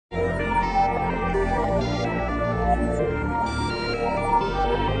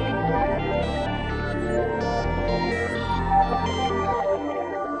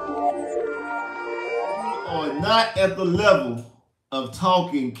not at the level of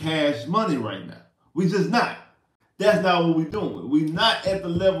talking cash money right now. We just not. That's not what we're doing. We're not at the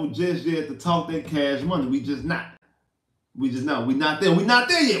level just yet to talk that cash money. We just not. We just not. We're not there. We're not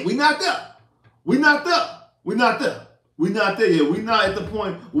there yet. We're not there. We're not there. We're not there. We're not there yet. We're not at the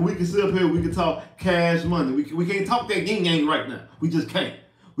point where we can sit up here, we can talk cash money. We can't talk that yin yang right now. We just can't.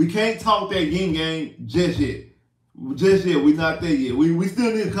 We can't talk that yin yang just yet. Just yet. We're not there yet. We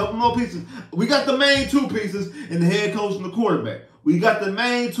still need a couple more pieces. We got the main two pieces in the head coach and the quarterback. We got the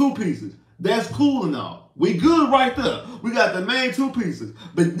main two pieces. That's cool and all. We good right there. We got the main two pieces.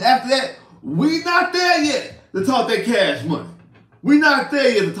 But after that, we not there yet to talk that cash money. We not there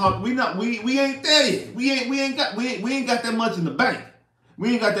yet to talk. We ain't there yet. We ain't got that much in the bank.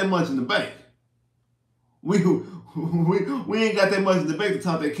 We ain't got that much in the bank. We ain't got that much in the bank to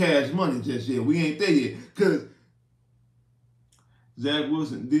talk that cash money just yet. We ain't there yet. Cause Zach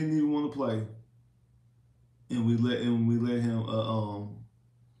Wilson didn't even want to play. And we let him we let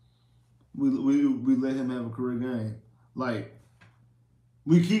him have a career game. Like,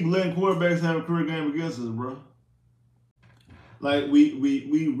 we keep letting quarterbacks have a career game against us, bro. Like,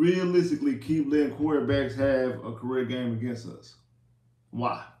 we realistically keep letting quarterbacks have a career game against us.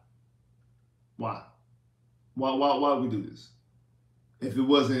 Why? Why we do this? If it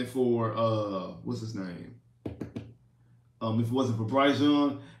wasn't for what's his name? If it wasn't for Bryce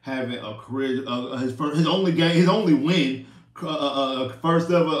Young having a career, his only win,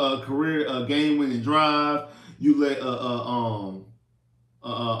 first ever career game-winning drive. You let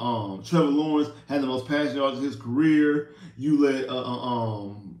Trevor Lawrence had the most passing yards of his career. You let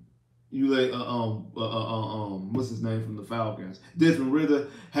what's his name from the Falcons? Desmond Ridder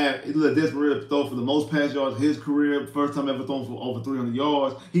throw for the most passing yards of his career. First time ever thrown for over 300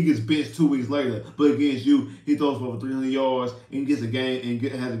 yards. He gets benched 2 weeks later, but against you, he throws for over 300 yards and gets a game and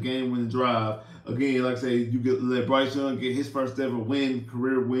has a game-winning drive. Again, like I say, you let Bryce Young get his first ever win,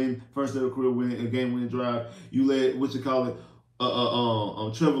 first ever career win, a game-winning drive. You let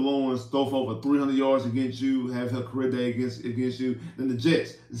Trevor Lawrence throw for over 300 yards against you, have her career day against you. Then the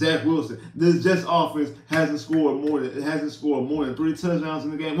Jets, Zach Wilson. This Jets offense hasn't scored more than 3 touchdowns in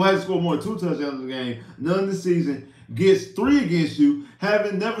the game. Well, hasn't scored more than 2 touchdowns in the game. None this season. Gets 3 against you,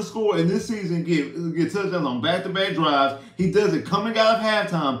 having never scored in this season, get touchdowns on back-to-back drives. He does it coming out of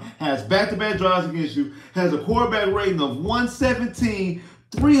halftime, has back-to-back drives against you, has a quarterback rating of 117,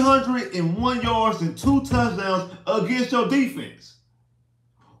 301 yards and 2 touchdowns against your defense.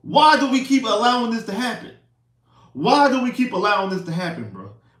 Why do we keep allowing this to happen? Why do we keep allowing this to happen,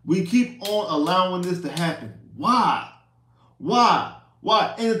 bro? We keep on allowing this to happen. Why?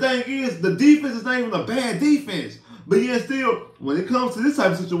 And the thing is, the defense is not even a bad defense. But yet still, when it comes to this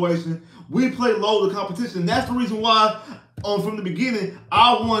type of situation, we play low to competition. That's the reason why, from the beginning,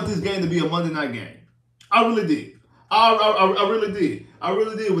 I wanted this game to be a Monday night game. I really did. I really did.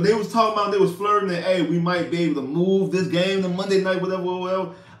 When they was talking about, they was flirting that, hey, we might be able to move this game to Monday night,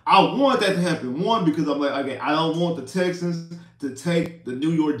 whatever. I want that to happen. One, because I'm like, okay, I don't want the Texans to take the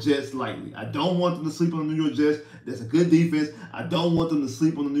New York Jets lightly. I don't want them to sleep on the New York Jets. That's a good defense. I don't want them to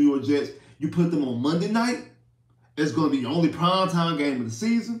sleep on the New York Jets. You put them on Monday night, it's going to be your only primetime game of the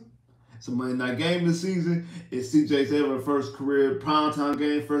season. It's a Monday night game of the season. It's CJ's ever first career primetime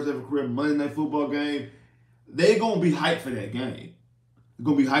game, first ever career Monday night football game. They're going to be hyped for that game. They're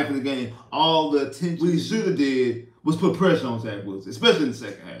going to be hyped for the game. All the attention we should have did was put pressure on Zach Wilson, especially in the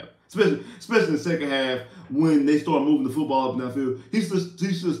second half. Especially in the second half when they start moving the football up and downfield. He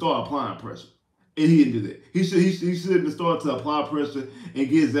should start applying pressure. And he didn't do that. He should have started to apply pressure and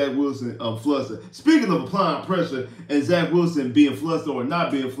get Zach Wilson flustered. Speaking of applying pressure and Zach Wilson being flustered or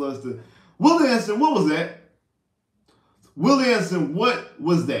not being flustered, Willie Anderson, what was that? Willie Anderson, what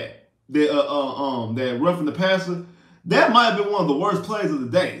was that? That roughing the passer? That might have been one of the worst plays of the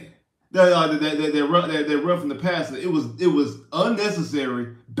day. That roughing the passer. It was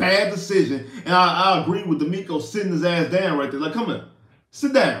unnecessary, bad decision. And I agree with D'Amico sitting his ass down right there. Like, come on,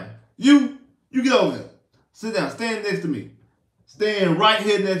 sit down. You get over here. Sit down. Stand next to me. Stand right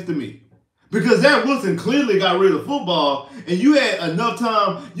here next to me. Because Zach Wilson clearly got rid of the football, and you had enough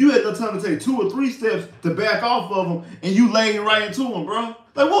time. You had enough time to take 2 or 3 steps to back off of him, and you laid right into him, bro.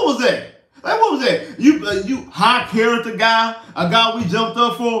 Like, what was that? Like, what was that? You high character guy, a guy we jumped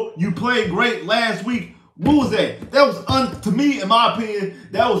up for. You played great last week. What was that? That was to me, in my opinion,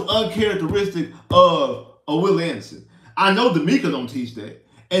 that was uncharacteristic of Willie Anderson. I know D'Amico don't teach that,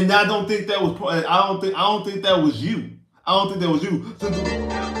 and I don't think that was. I don't think that was you. I don't think that was you. So,